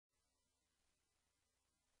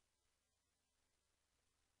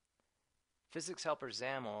Physics Helper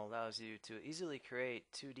XAML allows you to easily create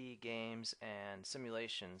 2D games and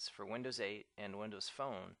simulations for Windows 8 and Windows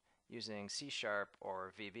Phone using C#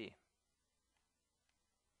 or VB.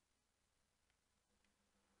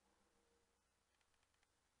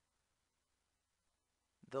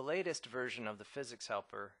 The latest version of the Physics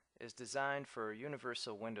Helper is designed for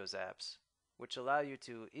universal Windows apps, which allow you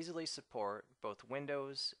to easily support both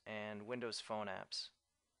Windows and Windows Phone apps.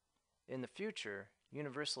 In the future,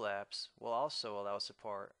 universal apps will also allow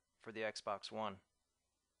support for the Xbox One.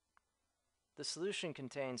 The solution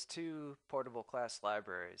contains two portable class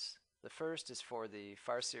libraries. The first is for the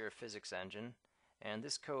Farseer physics engine, and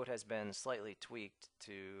this code has been slightly tweaked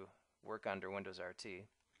to work under Windows RT.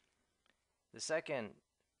 The second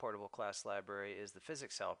portable class library is the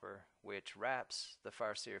Physics Helper, which wraps the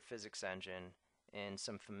Farseer physics engine in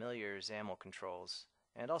some familiar XAML controls,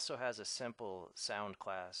 and also has a simple sound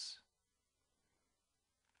class.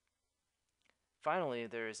 Finally,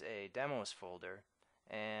 there is a demos folder,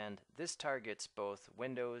 and this targets both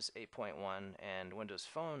Windows 8.1 and Windows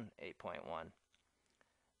Phone 8.1.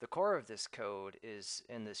 The core of this code is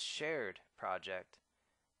in this shared project,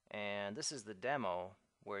 and this is the demo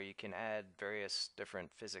where you can add various different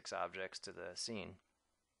physics objects to the scene.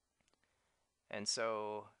 And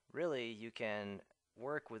so really you can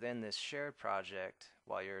work within this shared project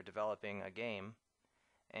while you're developing a game,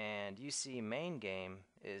 and UC main game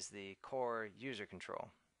is the core user control.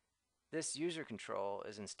 This user control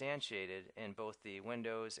is instantiated in both the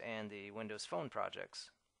Windows and the Windows Phone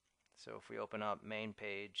projects. So if we open up main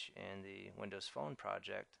page in the Windows Phone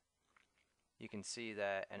project, you can see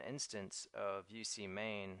that an instance of UC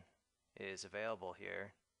main is available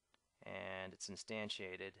here, and it's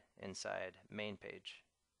instantiated inside main page.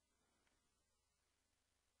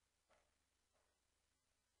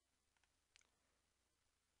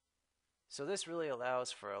 So this really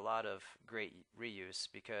allows for a lot of great reuse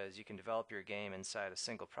because you can develop your game inside a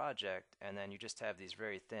single project, and then you just have these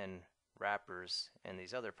very thin wrappers in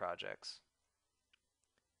these other projects.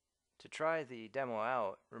 To try the demo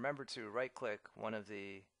out, remember to right-click one of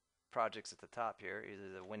the projects at the top here,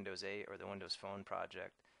 either the Windows 8 or the Windows Phone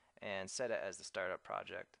project, and set it as the startup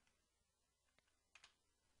project.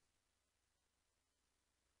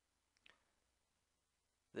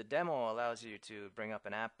 The demo allows you to bring up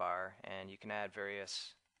an app bar, and you can add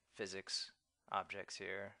various physics objects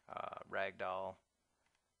here, ragdoll,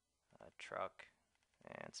 a truck,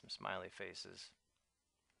 and some smiley faces.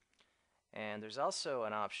 And there's also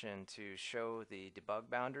an option to show the debug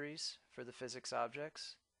boundaries for the physics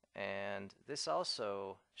objects, and this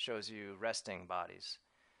also shows you resting bodies.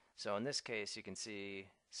 So in this case you can see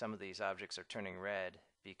some of these objects are turning red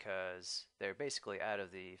because they're basically out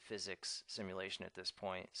of the physics simulation at this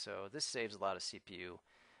point. So this saves a lot of CPU.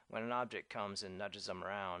 When an object comes and nudges them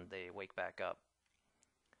around, they wake back up.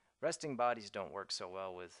 Resting bodies don't work so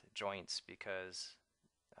well with joints because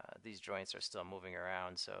these joints are still moving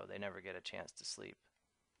around, so they never get a chance to sleep.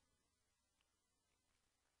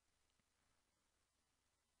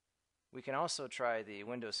 We can also try the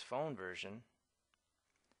Windows Phone version.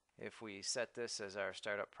 If we set this as our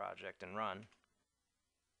startup project and run,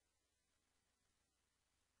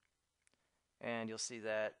 and you'll see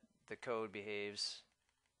that the code behaves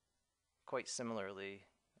quite similarly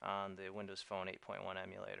on the Windows Phone 8.1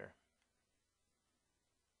 emulator.